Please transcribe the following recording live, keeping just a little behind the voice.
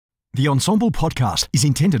The Ensombl podcast is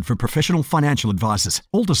intended for professional financial advisors.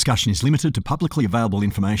 All discussion is limited to publicly available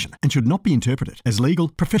information and should not be interpreted as legal,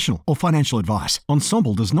 professional or financial advice.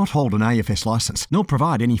 Ensombl does not hold an AFS licence nor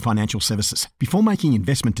provide any financial services. Before making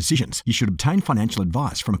investment decisions, you should obtain financial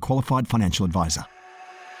advice from a qualified financial advisor.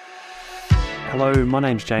 Hello, my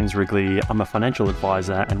name's James Wrigley. I'm a financial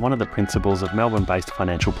advisor and one of the principals of Melbourne-based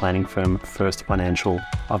financial planning firm First Financial.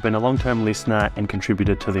 I've been a long-term listener and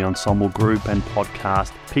contributor to the Ensombl group and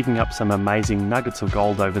podcast, picking up some amazing nuggets of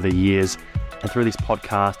gold over the years. And through this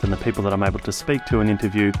podcast and the people that I'm able to speak to and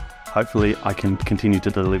interview, hopefully I can continue to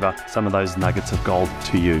deliver some of those nuggets of gold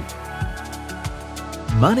to you.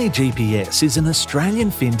 Money GPS is an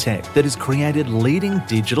Australian fintech that has created leading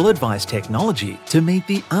digital advice technology to meet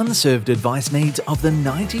the unserved advice needs of the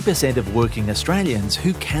 90% of working Australians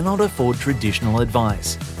who cannot afford traditional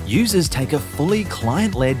advice. Users take a fully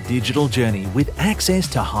client-led digital journey with access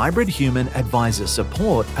to hybrid human advisor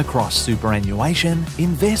support across superannuation,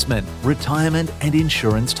 investment, retirement and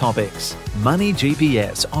insurance topics. Money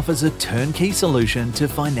GPS offers a turnkey solution to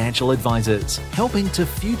financial advisors, helping to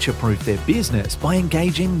future-proof their business by engaging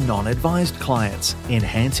non-advised clients,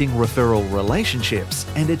 enhancing referral relationships,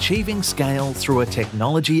 and achieving scale through a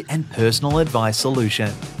technology and personal advice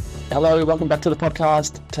solution. Hello, welcome back to the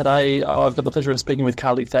podcast. Today, I've got the pleasure of speaking with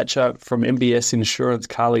Carlie Thatcher from MBS Insurance.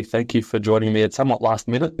 Carlie, thank you for joining me at somewhat last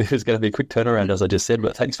minute. This is going to be a quick turnaround, as I just said,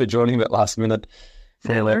 but thanks for joining me at last minute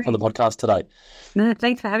on the podcast today. No,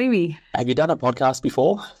 thanks for having me. Have you done a podcast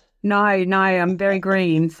before? No, I'm very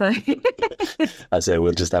green. So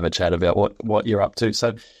we'll just have a chat about what you're up to.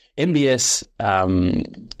 So MBS,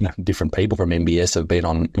 different people from MBS have been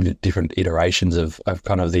on different iterations of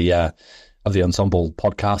kind of the Ensombl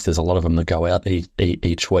podcast. There's a lot of them that go out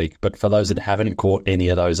each week. But for those that haven't caught any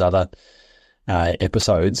of those other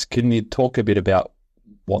episodes, can you talk a bit about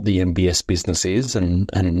what the MBS business is and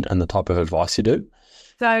the type of advice you do?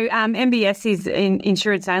 So MBS is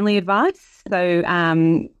insurance-only advice. So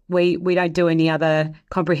we don't do any other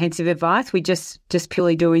comprehensive advice. We just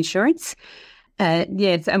purely do insurance.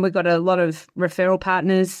 Yes, and we've got a lot of referral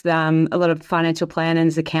partners, a lot of financial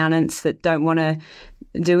planners, accountants that don't want to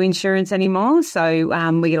do insurance anymore. So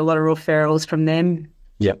we get a lot of referrals from them.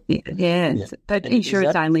 Yep. Yeah. But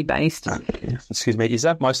insurance-only based. Excuse me. Is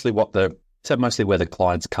that mostly where the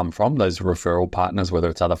clients come from, those referral partners, whether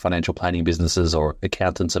it's other financial planning businesses or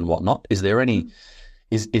accountants and whatnot? Is there any,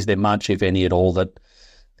 is there much, if any at all, that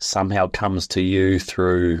somehow comes to you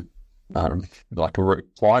through like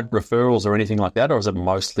client referrals or anything like that, or is it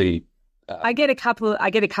mostly? I get a couple of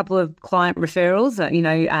client referrals.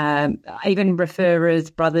 Even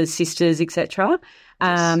referrers, brothers, sisters, etc.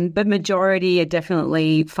 Yes. But majority are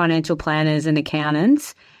definitely financial planners and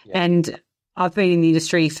accountants. Yeah. And I've been in the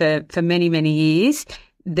industry for many, many years.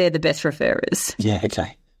 They're the best referrers. Yeah.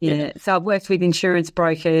 Okay. Yeah. So I've worked with insurance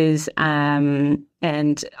brokers, and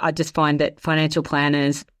I just find that financial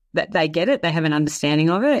planners, that they get it, they have an understanding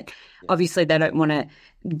of it. Obviously, they don't want to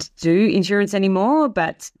do insurance anymore,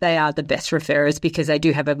 but they are the best referrers because they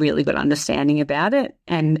do have a really good understanding about it.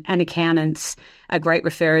 And accountants are great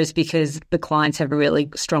referrers because the clients have a really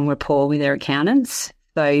strong rapport with their accountants.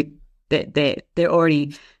 So they're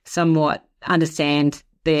already somewhat understand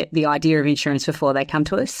the idea of insurance before they come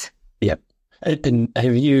to us. Yep. And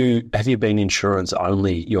have you been insurance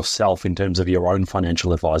only yourself in terms of your own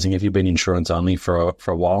financial advising? Have you been insurance only for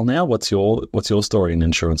a while now? What's your story in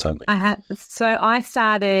insurance only? So I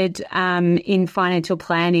started in financial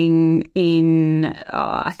planning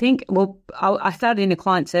I started in a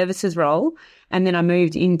client services role, and then I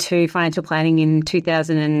moved into financial planning in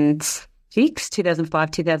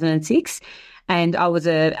 2005, 2006. And I was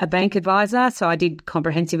a bank advisor, so I did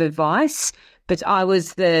comprehensive advice. But I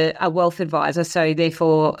was a wealth advisor, so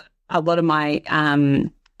therefore a lot of my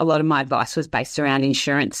advice was based around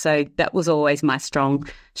insurance. So that was always my strong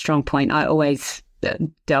point. I always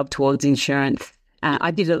delved towards insurance.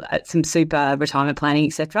 I did some super retirement planning,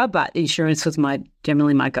 etc. But insurance was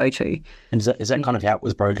generally my go-to. And is that kind of how it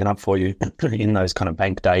was broken up for you in those kind of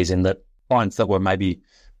bank days? In that clients that were maybe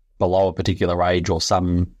below a particular age or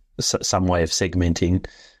some way of segmenting,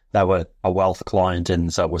 they were a wealth client,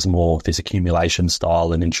 and so it was more this accumulation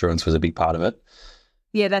style, and insurance was a big part of it.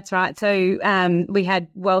 Yeah, that's right. So we had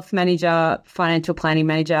wealth manager, financial planning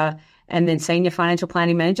manager, and then senior financial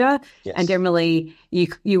planning manager. Yes. And generally,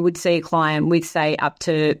 you would see a client with, say, up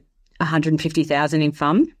to 150,000 in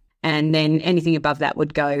FUM, and then anything above that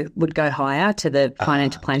would go higher to the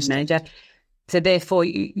financial planning manager. So therefore,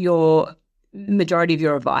 your majority of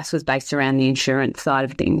your advice was based around the insurance side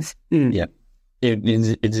of things. Mm. Yeah.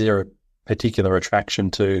 Is there a particular attraction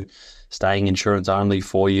to staying insurance only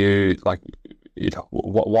for you? Like,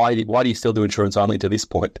 why do you still do insurance only to this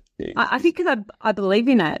point? I think because I believe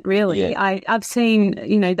in it, really. Yeah. I've seen,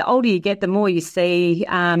 the older you get, the more you see,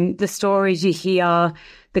 the stories you hear,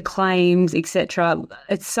 the claims, etc.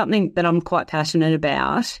 It's something that I'm quite passionate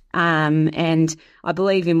about, and I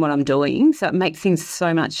believe in what I'm doing. So it makes things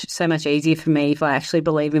so much easier for me if I actually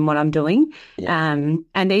believe in what I'm doing. Yeah.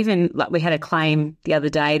 And even like we had a claim the other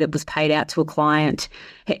day that was paid out to a client.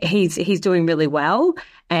 He's doing really well,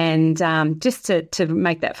 and just to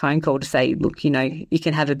make that phone call to say, look, you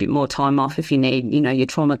can have a bit more time off if you need. Your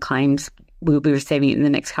trauma claims, we'll be receiving it in the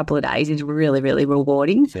next couple of days, is really, really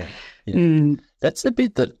rewarding. Yeah. That's the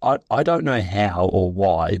bit that I don't know how or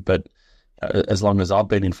why, but as long as I've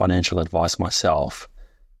been in financial advice myself,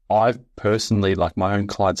 I've personally, like my own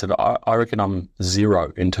clients, I reckon I'm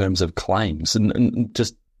zero in terms of claims, and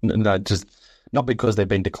just not because they've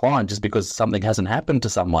been declined, just because something hasn't happened to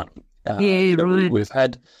someone. Right. We've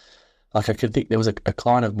had, like, I could think there was a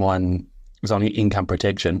client of mine, it was on income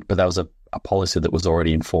protection, but that was a policy that was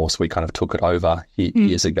already in force. We kind of took it over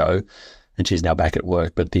years ago, and she's now back at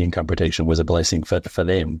work, but the income protection was a blessing for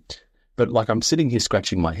them. But like, I'm sitting here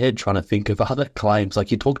scratching my head trying to think of other claims.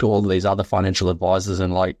 Like, you talk to all of these other financial advisors,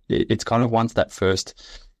 and like, it's kind of once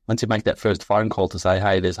you make that first phone call to say,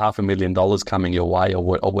 hey, there's $500,000 coming your way, or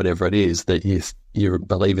whatever it is, that you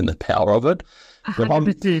believe in the power of it. But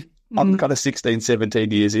I'm kind of 16,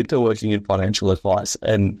 17 years into working in financial advice,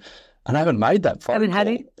 and I haven't made that phone call. Haven't had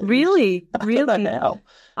it? Really? I don't know how.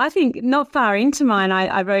 I think not far into mine,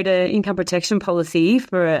 I wrote an income protection policy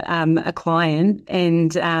for a client,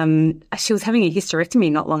 and she was having a hysterectomy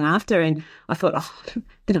not long after, and I thought,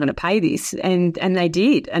 they're not going to pay this, and they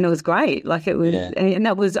did, and it was great. Like, it was, and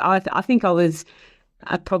that was, I think I was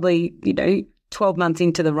probably 12 months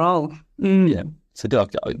into the role. Yeah. So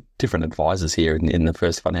different advisors here in the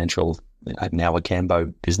First Financial, now a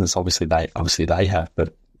Cambo business. Obviously they have,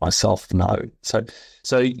 but myself, no. So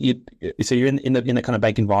you're in the kind of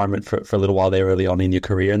bank environment for a little while there early on in your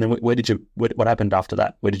career, and then what happened after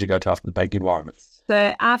that? Where did you go to after the banking environment?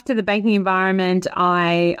 So after the banking environment,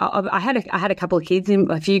 I had a couple of kids,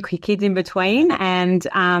 a few kids in between, and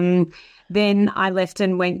then I left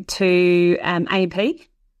and went to A&P.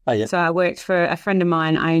 Oh, yeah. So I worked for a friend of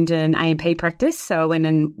mine owned an A&P practice, so I went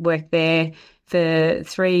and worked there for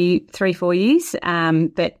 4 years.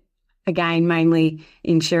 But again, mainly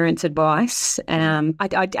insurance advice. I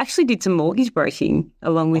actually did some mortgage broking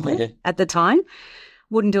along with it at the time.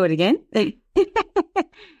 Wouldn't do it again.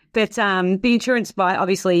 But the insurance,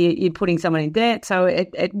 obviously, you're putting someone in debt, so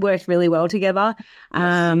it worked really well together.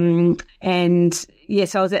 And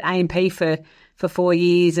yes, I was at A&P for 4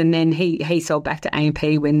 years, and then he sold back to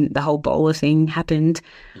A&P when the whole bowler thing happened.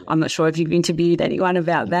 I'm not sure if you've interviewed anyone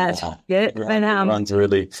about that yet. But, everyone's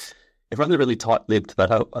really tight-lipped. They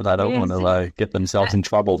don't want to get themselves in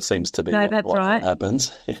trouble. Seems to be what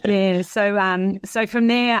happens. Yeah. So from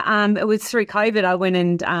there, it was through COVID. I went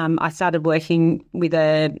and I started working with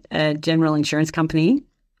a general insurance company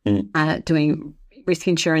doing risk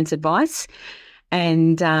insurance advice.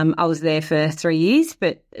 And I was there for 3 years,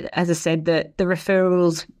 but as I said, the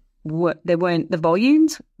referrals the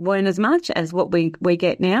volumes weren't as much as what we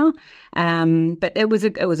get now. But it was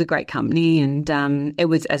a great company, and it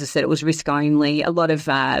was, as I said, it was risk only. A lot of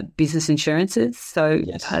business insurances. So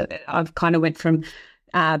I've kind of went from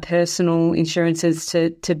personal insurances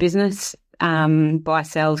to business, buy,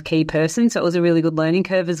 sell, key person. So it was a really good learning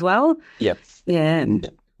curve as well. Yep. Yeah.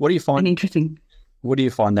 What do you find interesting? What do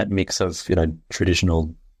you find that mix of,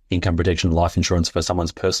 traditional income protection, life insurance for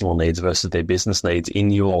someone's personal needs versus their business needs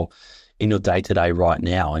in your day-to-day right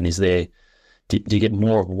now? And do you get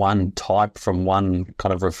more of one type from one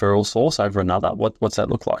kind of referral source over another? What's that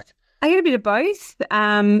look like? I get a bit of both,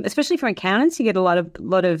 especially for accountants. You get a lot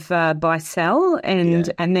of buy sell,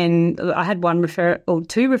 and then I had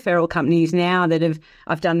two referral companies now that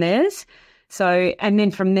I've done theirs. So, and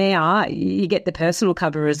then from there you get the personal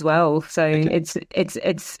cover as well. So it's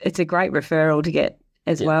a great referral to get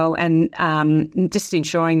as well, and just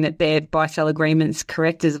ensuring that their buy sell agreement's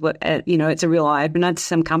correct is what it's a real eye opener to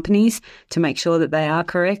some companies to make sure that they are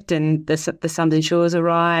correct and the sums insurers are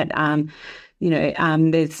right.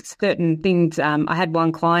 There's certain things. I had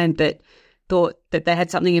one client that thought that they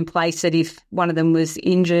had something in place that if one of them was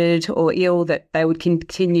injured or ill, that they would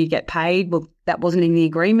continue to get paid. Well, that wasn't in the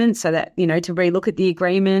agreement, so that, to relook at the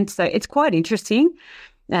agreement. So it's quite interesting.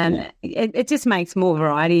 It just makes more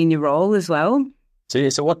variety in your role as well.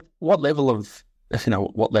 So what level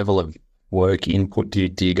of work input do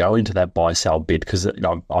you go into that buy sell bit? Because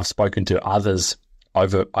I've spoken to others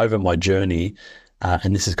over my journey,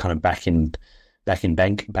 and this is kind of back in back in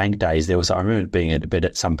bank days, I remember being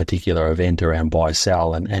at some particular event around buy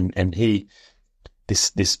sell, and he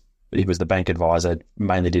was the bank advisor,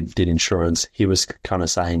 mainly did insurance. He was kind of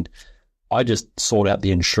saying, I just sort out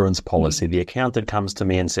the insurance policy. The accountant comes to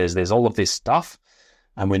me and says, there's all of this stuff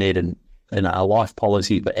and we need a life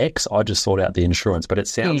policy for X. I just sort out the insurance. But it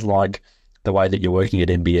sounds like the way that you're working at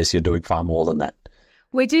MBS, you're doing far more than that.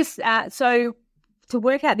 We're just, so to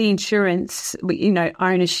work out the insurance,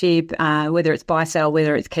 ownership, whether it's buy, sell,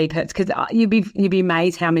 whether it's keep, because you'd be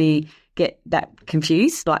amazed how many get that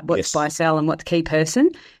confused, like what's buy, sell and what's key person.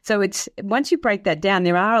 So it's, once you break that down,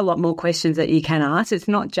 there are a lot more questions that you can ask. It's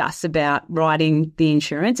not just about writing the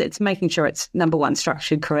insurance. It's making sure it's, number one,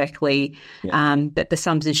 structured correctly, that the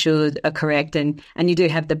sums insured are correct. And you do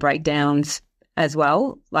have the breakdowns as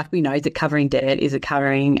well. Like, we know, is it covering debt? Is it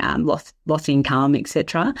covering lost income,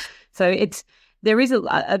 etc.? So there is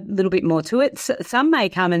a little bit more to it. So some may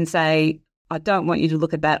come and say, I don't want you to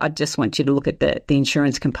look at that. I just want you to look at the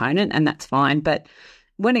insurance component, and that's fine. But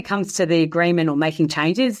when it comes to the agreement or making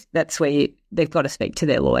changes, that's where they've got to speak to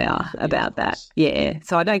their lawyer about that. Yeah.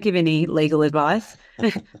 So I don't give any legal advice.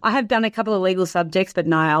 I have done a couple of legal subjects, but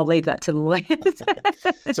no, I'll leave that to the lawyers.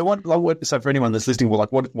 So for anyone that's listening,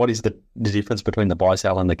 what is the difference between the buy,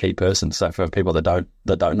 sell and the key person? So for people that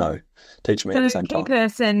don't know, teach me at the same time. Key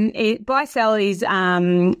person, buy, sell is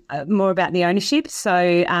more about the ownership.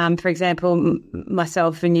 So, for example,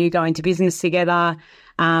 myself and you go into business together.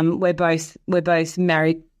 We're both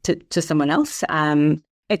married to someone else.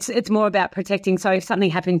 It's more about protecting. So if something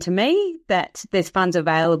happened to me, that there's funds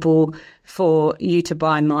available for you to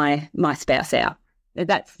buy my spouse out.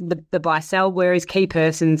 That's the buy sell. Whereas key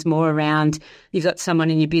person's more around, you've got someone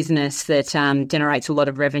in your business that generates a lot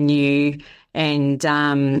of revenue, and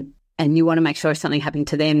you want to make sure if something happened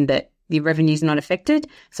to them that the revenue is not affected.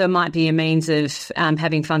 So it might be a means of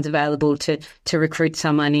having funds available to recruit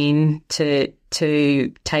someone in to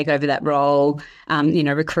take over that role,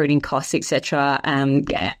 recruiting costs, etc.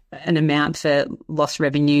 An amount for lost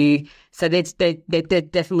revenue. So they're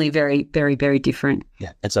definitely very, very, very different.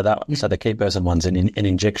 Yeah, and so the key person one's an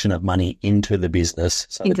injection of money into the business,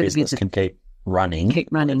 so the business can keep running.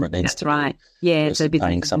 That's right. Yeah, so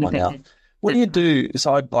paying someone out. What do you do?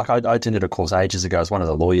 So I attended a course ages ago as one of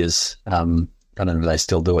the lawyers. I don't know if they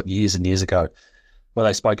still do it, years and years ago, where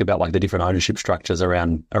they spoke about like the different ownership structures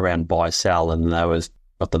around buy, sell, and they was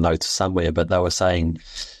got the notes somewhere, but they were saying,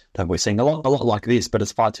 we're seeing a lot like this, but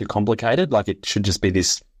it's far too complicated. Like it should just be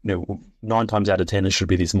this, 9 times out of 10, it should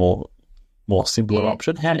be this more simpler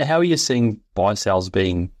option. How are you seeing buy sells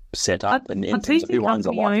being set up in terms of who owns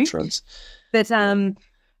a life insurance? But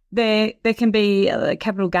there can be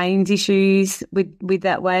capital gains issues with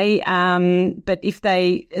that way. But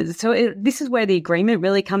this is where the agreement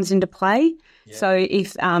really comes into play. Yeah. So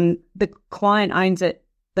if the client owns it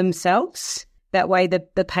themselves, that way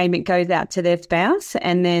the payment goes out to their spouse,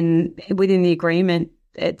 and then within the agreement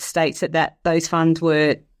it states that those funds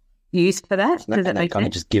were used for that. And they kind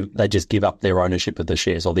of just give up their ownership of the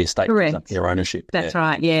shares, or the estate gives up their ownership. That's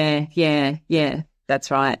right. Yeah.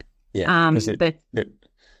 That's right. Yeah.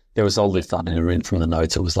 There was all this from the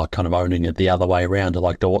notes. It was like kind of owning it the other way around.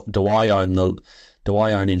 Like, do I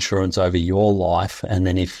own insurance over your life? And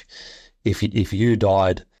then if you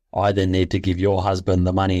died, I then need to give your husband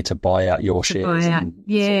the money to buy out your shares.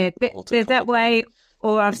 There's that way.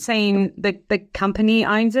 Or I've seen the company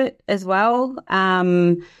owns it as well.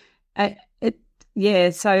 So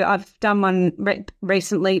I've done one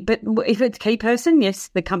recently. But if it's key person, yes,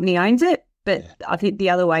 the company owns it. But I think the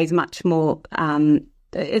other way is much more.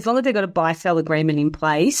 As long as they've got a buy-sell agreement in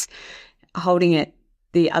place, holding it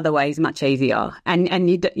the other way is much easier, and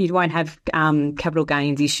you won't have capital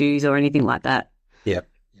gains issues or anything like that. Yeah.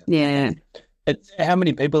 How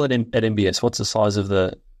many people at MBS? What's the size of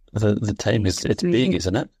the team? It's big,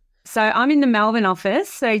 isn't it? So I'm in the Melbourne office.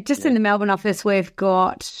 So just in the Melbourne office, we've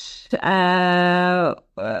got 1,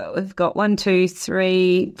 2,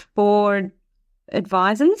 3, 4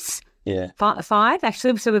 advisors. Yeah, 5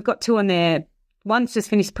 actually. So we've got 2 on there. One's just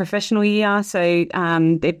finished professional year, so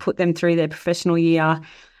they put them through their professional year.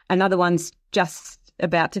 Another one's just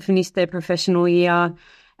about to finish their professional year.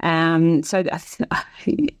 So I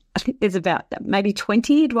think there's about maybe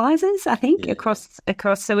 20 advisors, I think, across.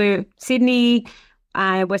 So we're Sydney,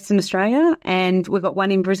 Western Australia, and we've got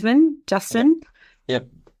one in Brisbane, Justin. Yep.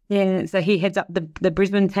 Yeah, so he heads up the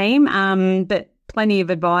Brisbane team, but plenty of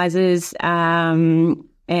advisors, and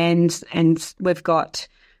we've got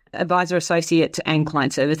advisor, associate, and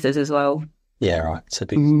client services as well. Yeah, right. It's a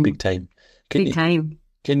big team. Big team.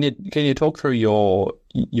 Can you talk through your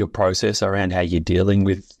process around how you're dealing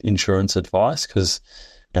with insurance advice? Because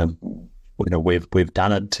we've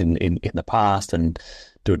done it in the past and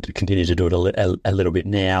continue to do it a little bit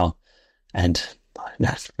now, and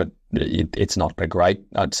but it's not great.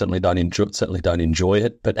 I certainly don't enjoy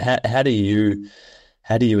it. But how do you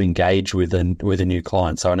engage with a new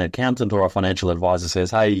client? So an accountant or a financial advisor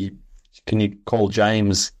says, "Hey, can you call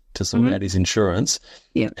James to sort out his insurance?"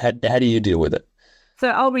 Yeah. How do you deal with it? So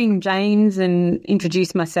I'll ring James and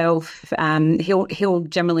introduce myself. He'll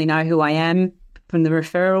generally know who I am from the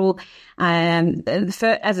referral.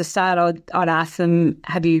 As a start, I'd ask them,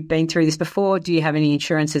 have you been through this before? Do you have any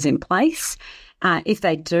insurances in place? If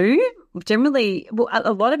they do, generally,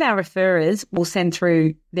 a lot of our referrers will send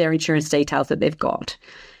through their insurance details that they've got.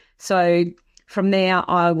 So from there,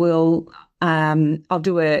 I'll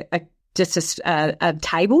do a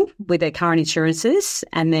table with their current insurances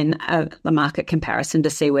and then a market comparison to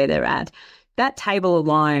see where they're at. That table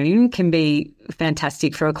alone can be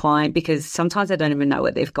fantastic for a client because sometimes they don't even know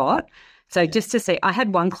what they've got. So just to see, I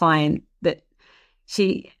had one client that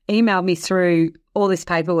she emailed me through all this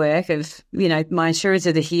paperwork of, my insurers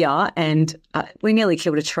are here, and we nearly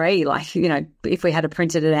killed a tree, if we had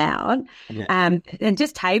printed it out. Yeah. And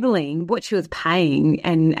just tabling what she was paying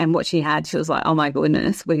and what she had, she was like, oh my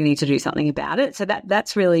goodness, we need to do something about it. So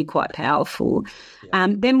that's really quite powerful. Yeah.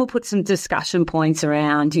 Then we'll put some discussion points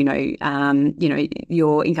around,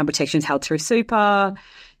 your income protection is held through super.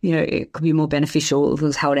 It could be more beneficial if it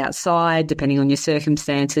was held outside, depending on your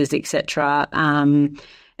circumstances, etc.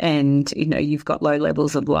 And, you've got low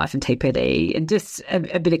levels of life and TPD, and just a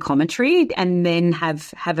bit of commentary, and then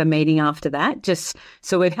have a meeting after that, just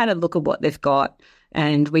so we've had a look at what they've got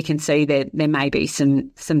and we can see that there may be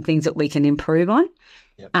some things that we can improve on.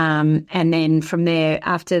 Yep. And then from there,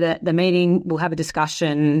 after the meeting, we'll have a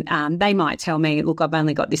discussion. They might tell me, look, I've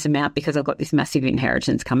only got this amount because I've got this massive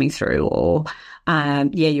inheritance coming through, or,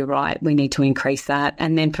 yeah, you're right, we need to increase that.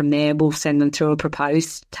 And then from there, we'll send them through a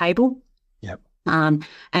proposed table. Yep. And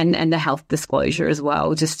the health disclosure as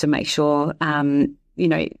well, just to make sure,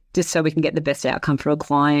 just so we can get the best outcome for a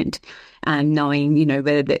client, and knowing,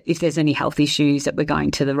 whether if there's any health issues, that we're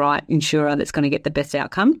going to the right insurer that's going to get the best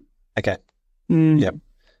outcome. Okay. Yep.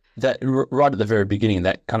 That right at the very beginning,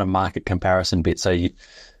 that kind of market comparison bit. So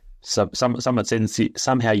someone sends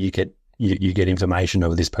somehow you get information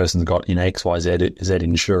of this person's got X, Y, Z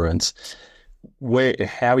insurance.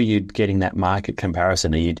 How are you getting that market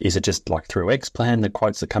comparison? Is it just like through Xplan, the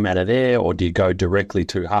quotes that come out of there, or do you go directly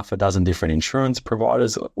to half a dozen different insurance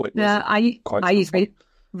providers? I use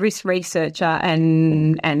Risk Researcher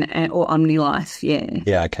and or OmniLife. Yeah.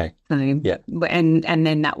 Yeah. Okay. So, yeah. And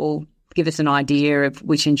then that will give us an idea of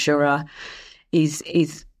which insurer is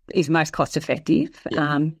most cost effective.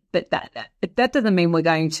 Yeah. But that doesn't mean we're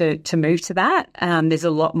going to move to that. There's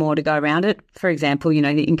a lot more to go around it. For example,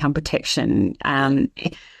 the income protection.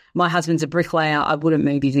 My husband's a bricklayer. I wouldn't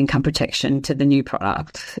move his income protection to the new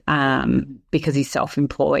product because he's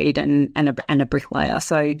self-employed and a bricklayer.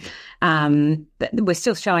 So we're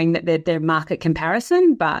still showing that they're market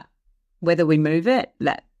comparison, but whether we move it,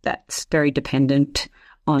 that's very dependent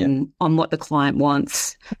on what the client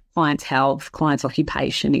wants, client's health, client's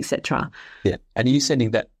occupation, etc. Yeah. And are you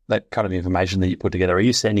sending that kind of information that you put together, are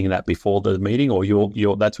you sending that before the meeting, or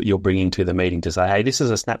that's what you're bringing to the meeting to say, hey, this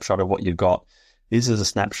is a snapshot of what you've got. This is a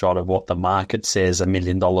snapshot of what the market says $1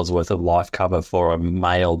 million worth of life cover for a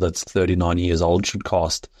male that's 39 years old should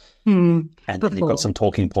cost. And then you've got some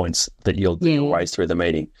talking points that you'll raise through the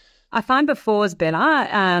meeting. I find before is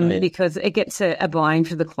better because it gets a buy-in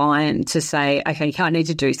for the client to say, okay, I need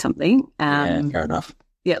to do something. Fair enough.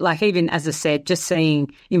 Yeah, like even as I said, just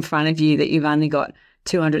seeing in front of you that you've only got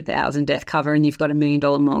 $200,000 death cover and you've got $1 million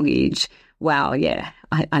mortgage. Wow, yeah,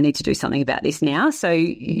 I need to do something about this now. So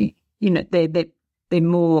they're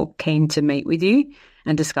more keen to meet with you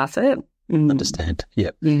and discuss it. Understand?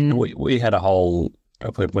 Yep. Yeah. And we had a whole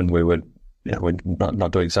when we were. We're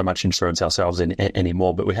not doing so much insurance ourselves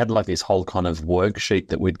anymore, but we had like this whole kind of worksheet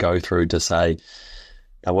that we'd go through to say,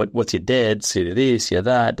 what's your debts, your this, your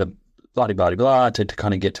that, the blah, blah, blah, blah, to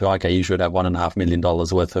kind of get to, okay, you should have $1.5 million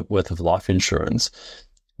worth of life insurance.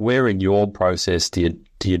 Where in your process do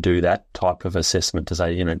you do that type of assessment to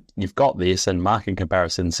say, you've got this and market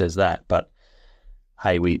comparison says that, but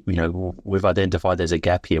hey, we've identified there's a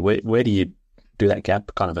gap here. Where do you do that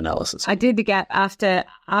gap kind of analysis? I did the gap after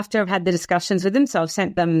I've had the discussions with them. So I've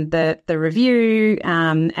sent them the review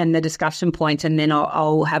and the discussion point, and then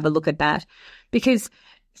I'll have a look at that because,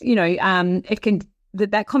 it can,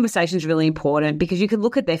 that conversation is really important because you can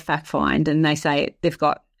look at their fact find and they say they've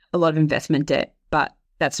got a lot of investment debt, but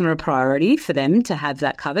that's not a priority for them to have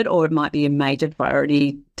that covered, or it might be a major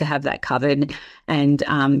priority to have that covered. And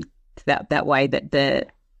that way that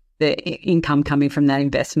the income coming from that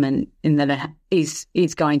investment in that it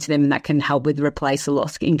is going to them, and that can help with replace the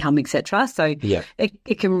lost income, etc. So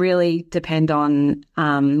it can really depend on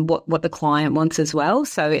what the client wants as well.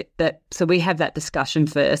 So we have that discussion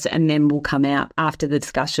first, and then we'll come out after the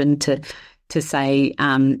discussion to say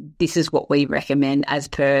this is what we recommend as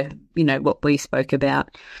per what we spoke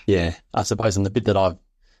about. Yeah, I suppose, and the bit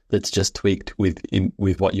that's just tweaked with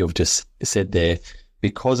what you've just said there,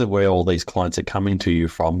 because of where all these clients are coming to you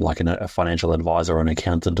from, like a financial advisor or an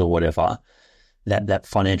accountant or whatever, that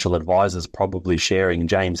financial advisor is probably sharing,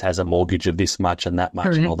 James has a mortgage of this much and that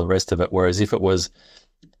much and all the rest of it. Whereas if it was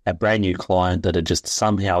a brand new client that had just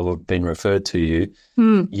somehow been referred to you,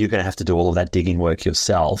 you're going to have to do all of that digging work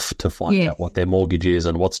yourself to find out what their mortgage is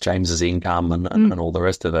and what's James's income and all the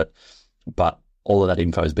rest of it. But all of that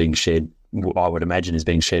info is being shared, I would imagine, is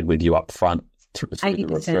being shared with you up front through the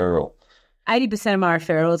referral. 80% of my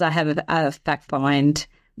referrals, I have a fact find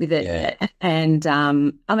with it. Yeah. And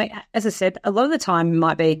I mean, as I said, a lot of the time it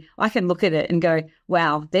might be, I can look at it and go,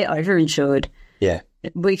 wow, they're overinsured. Yeah.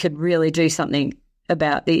 We could really do something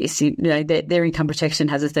about this. Their income protection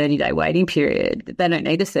has a 30-day waiting period. They don't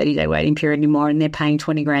need a 30-day waiting period anymore, and they're paying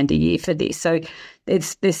 $20,000 a year for this. So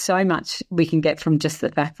there's so much we can get from just the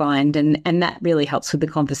fact find, and that really helps with the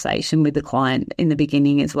conversation with the client in the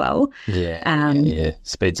beginning as well. Yeah.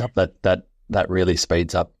 Speeds up that really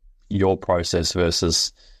speeds up your process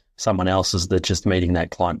versus someone else's that's just meeting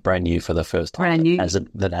that client brand new for the first time.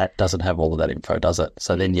 That doesn't have all of that info, does it?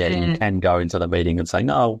 So then, you can go into the meeting and say,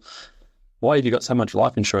 no, why have you got so much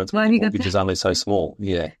life insurance when your mortgage is only so small?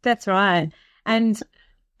 Yeah. That's right. And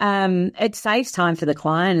it saves time for the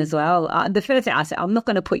client as well. The first thing I say, I'm not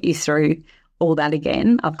going to put you through all that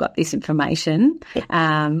again. I've got this information.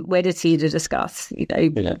 We're just here to discuss,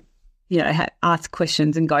 ask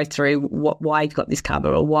questions and go through why you've got this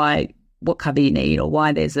cover, or what cover you need, or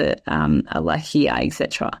why there's a lack here,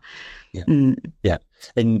 etc. Yeah. Yeah.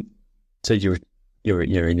 And so you're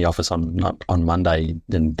in the office on Monday,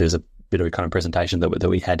 and there's a bit of a kind of presentation that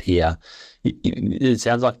we had here. It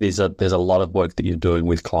sounds like there's a lot of work that you're doing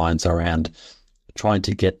with clients around trying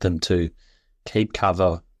to get them to keep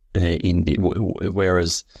cover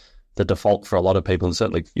whereas the default for a lot of people, and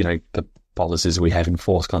certainly the policies we have in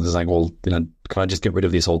force, kind of saying, well, can I just get rid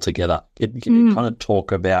of this altogether? Can you kind of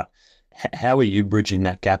talk about how are you bridging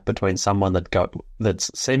that gap between someone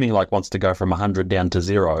that's seeming like wants to go from 100 down to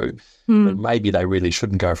 0, but maybe they really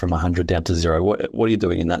shouldn't go from 100 down to 0? What are you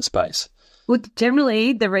doing in that space? Well,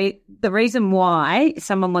 generally, the reason why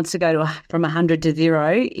someone wants to go from 100 to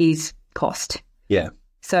 0 is cost. Yeah.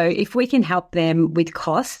 So if we can help them with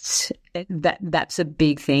costs, that's a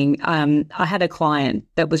big thing. I had a client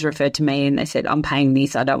that was referred to me, and they said, I'm paying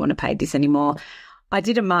this, I don't want to pay this anymore. I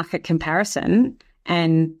did a market comparison,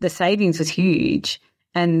 and the savings was huge.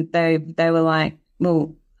 And they were like,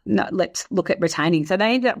 well, no, let's look at retaining. So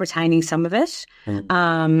they ended up retaining some of it.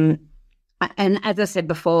 And as I said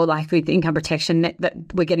before, like with income protection, that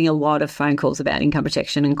we're getting a lot of phone calls about income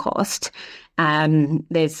protection and cost.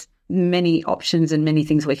 There's many options and many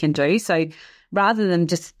things we can do. So rather than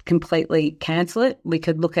just completely cancel it, we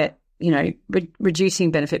could look at,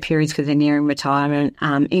 reducing benefit periods because they're nearing retirement,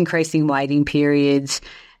 increasing waiting periods.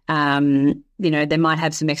 They might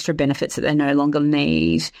have some extra benefits that they no longer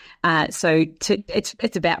need. So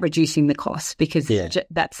it's about reducing the costs, because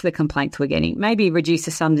that's the complaints we're getting. Maybe reduce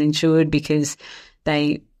the sums insured because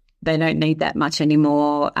they don't need that much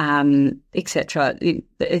anymore, etc.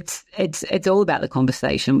 It's all about the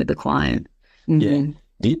conversation with the client. Mm-hmm.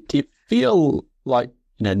 Yeah. Do you feel like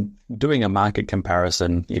doing a market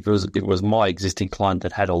comparison? If it was my existing client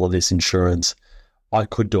that had all of this insurance, I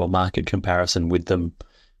could do a market comparison with them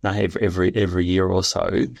every year or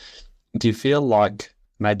so. Do you feel like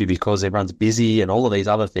maybe because everyone's busy and all of these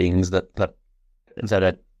other things that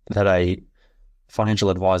a financial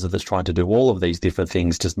advisor that's trying to do all of these different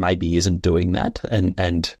things just maybe isn't doing that,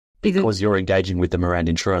 and because you're engaging with them around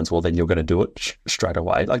insurance, well, then you're going to do it straight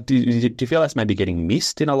away? Like, do you feel that's maybe getting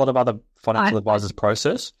missed in a lot of other financial advisors'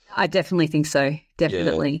 process? I definitely think so.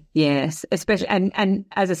 Definitely, yes. Especially, and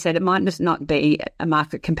as I said, it might just not be a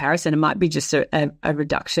market comparison. It might be just a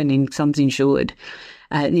reduction in sums insured.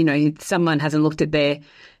 Someone hasn't looked at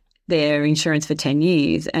their insurance for 10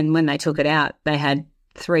 years, and when they took it out, they had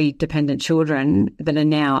 3 dependent children that are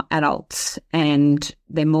now adults, and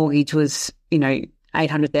their mortgage was,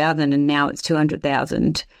 $800,000, and now it's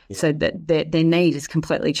 $200,000. Yeah. So that their need has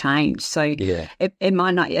completely changed. So it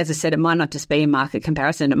might not, as I said, it might not just be a market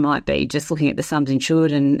comparison. It might be just looking at the sums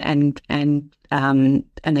insured and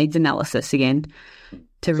a needs analysis again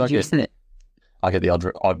to reduce it. I get the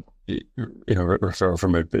odd referral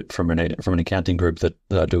from an accounting group that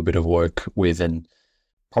I do a bit of work with, and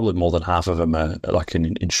probably more than half of them are like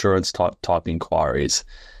an insurance type inquiries.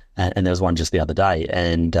 And there was one just the other day,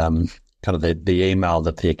 and kind of the email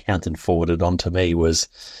that the accountant forwarded on to me was,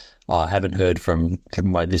 I haven't heard from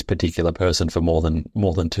this particular person for more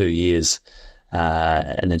than 2 years,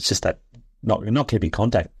 and it's just that not keeping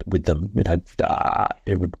contact with them.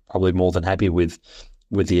 It would probably more than happy with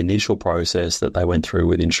the initial process that they went through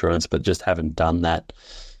with insurance, but just haven't done that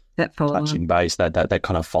touching base, that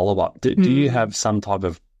kind of follow up. Do you have some type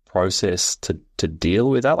of process to deal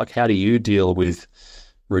with that? Like, how do you deal with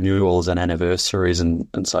renewals and anniversaries and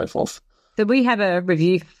so forth? So we have a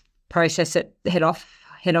review process at head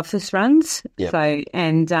office runs. Yep. So,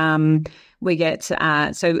 and we get,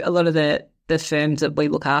 so a lot of the firms that we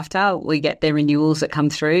look after, we get their renewals that come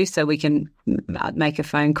through, so we can make a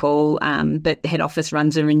phone call. But head office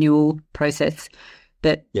runs a renewal process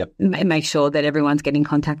that makes sure that everyone's getting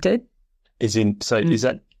contacted. Is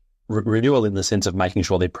that renewal in the sense of making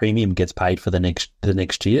sure their premium gets paid for the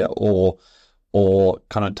next year, or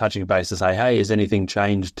kind of touching base to say, hey, has anything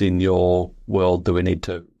changed in your world? Do we need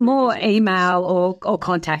to more email or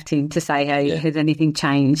contacting to say, hey, has anything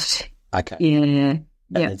changed? Okay. Yeah.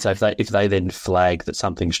 And so if they then flag that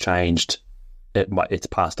something's changed, it's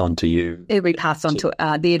passed on to you. It'll be passed on to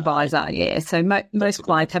the advisor. Yeah. So most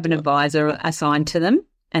clients have an advisor assigned to them,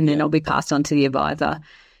 and then it'll be passed on to the advisor.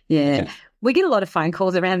 Yeah. Okay. We get a lot of phone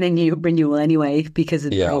calls around their new renewal anyway because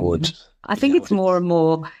of I would. I think it's more and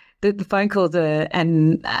more the phone calls are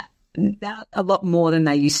a lot more than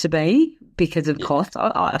they used to be because of cost.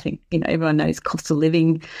 I think everyone knows cost of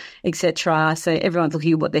living, etc. So everyone's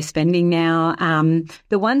looking at what they're spending now.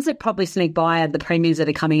 The ones that probably sneak by are the premiums that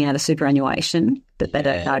are coming out of superannuation that they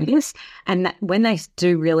don't notice, and when they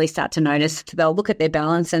do really start to notice, they'll look at their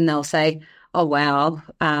balance and they'll say, oh, wow,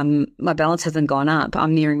 my balance hasn't gone up.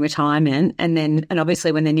 I'm nearing retirement. And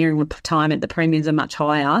obviously when they're nearing retirement, the premiums are much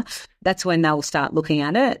higher. That's when they'll start looking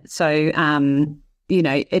at it. So,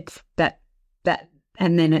 it's that,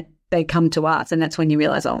 and then they come to us, and that's when you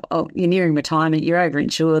realise, oh, you're nearing retirement, you're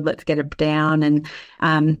overinsured, let's get it down. And,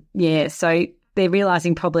 so they're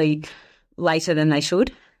realising probably later than they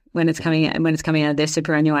should when it's coming out of their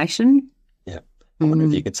superannuation. Yeah. I wonder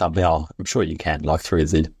if you could somehow, I'm sure you can, like through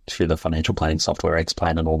the financial planning software,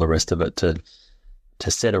 Xplan and all the rest of it, to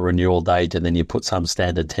set a renewal date, and then you put some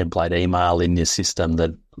standard template email in your system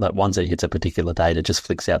that once it hits a particular date, it just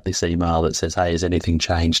flicks out this email that says, hey, has anything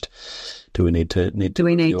changed? Do we need to?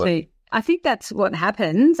 I think that's what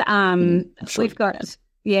happens. Sure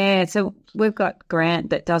we've got Grant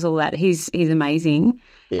that does all that. He's amazing.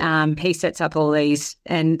 Yeah. He sets up all these,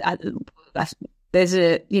 and there's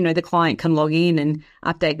the client can log in and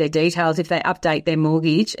update their details. If they update their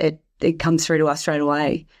mortgage, it comes through to us straight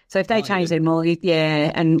away. So if they change their mortgage,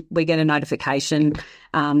 and we get a notification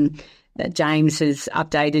that James has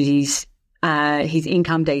updated his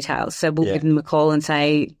income details. So we'll give them a call and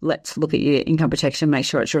say, let's look at your income protection, make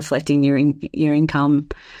sure it's reflecting your income,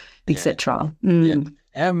 etc. Yeah.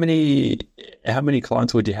 How many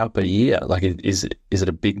clients would you help a year? Like, is it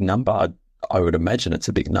a big number? I would imagine it's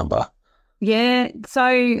a big number. Yeah,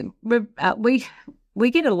 so we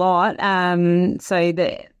get a lot. So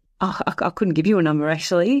that I couldn't give you a number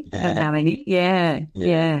actually. How many? Yeah.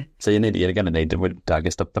 So you're going to need. I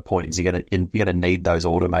guess the point is you're going to need those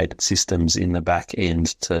automated systems in the back end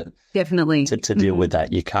to definitely to deal with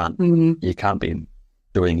that. You can't be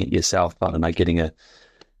doing it yourself. I don't know, getting a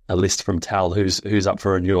list from Tal who's up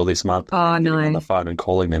for renewal this month. Oh no, on the phone and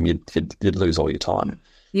calling them, you'd lose all your time.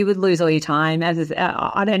 You would lose all your time.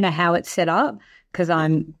 I don't know how it's set up because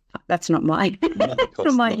that's not my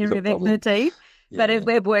area of expertise, but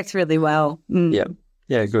it works really well.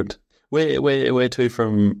 Yeah, good. Where to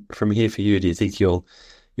from here for you? Do you think you'll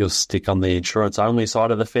stick on the insurance only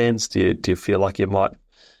side of the fence? Do you feel like you might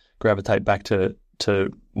gravitate back to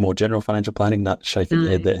more general financial planning? Not shaking your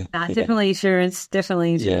head there. Definitely insurance.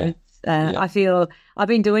 I feel I've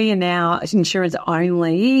been doing it now, insurance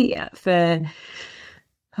only for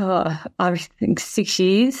I think 6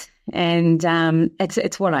 years, and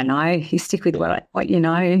it's what I know. You stick with what you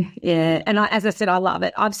know, And as I said, I love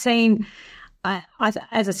it. I've seen,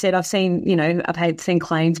 I've seen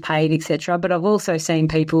claims paid, etc. But I've also seen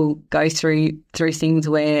people go through things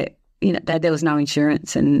where there was no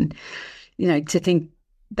insurance, and to think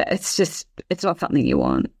that it's not something you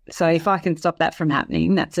want. So if I can stop that from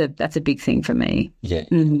happening, that's a big thing for me. Yeah,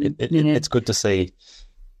 it's good to see.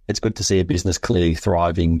 It's good to see a business clearly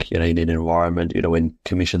thriving, in an environment, when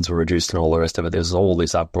commissions were reduced and all the rest of it. There's all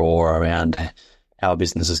this uproar around how a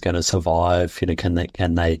business is going to survive. Can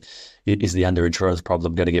they? Is the underinsurance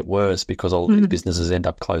problem going to get worse because all these businesses end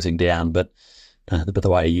up closing down? But the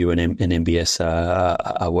way you and MBS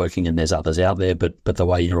are working, and there's others out there, but the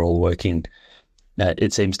way you're all working,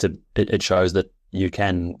 it seems it shows that you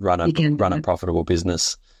can run a profitable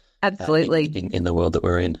business. Absolutely. In the world that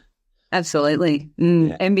we're in. Absolutely.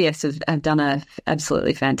 MBS have done a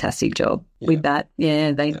absolutely fantastic job with that.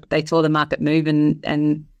 Yeah, they saw the market move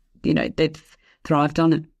and they've thrived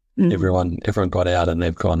on it. Everyone got out and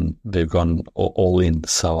they've gone all in.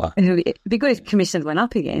 So it'd be good if commissions went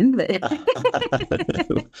up again. But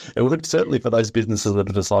it would certainly for those businesses that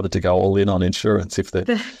have decided to go all in on insurance. If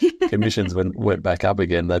the commissions went back up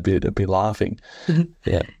again, they'd be laughing.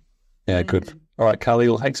 Yeah, good. All right, Carlie.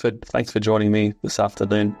 Well, thanks for joining me this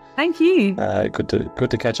afternoon. Thank you. Good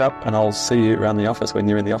to catch up, and I'll see you around the office when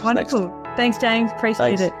you're in the office. Wonderful. Next. Thanks, James.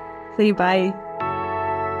 Appreciate it. See you. Bye.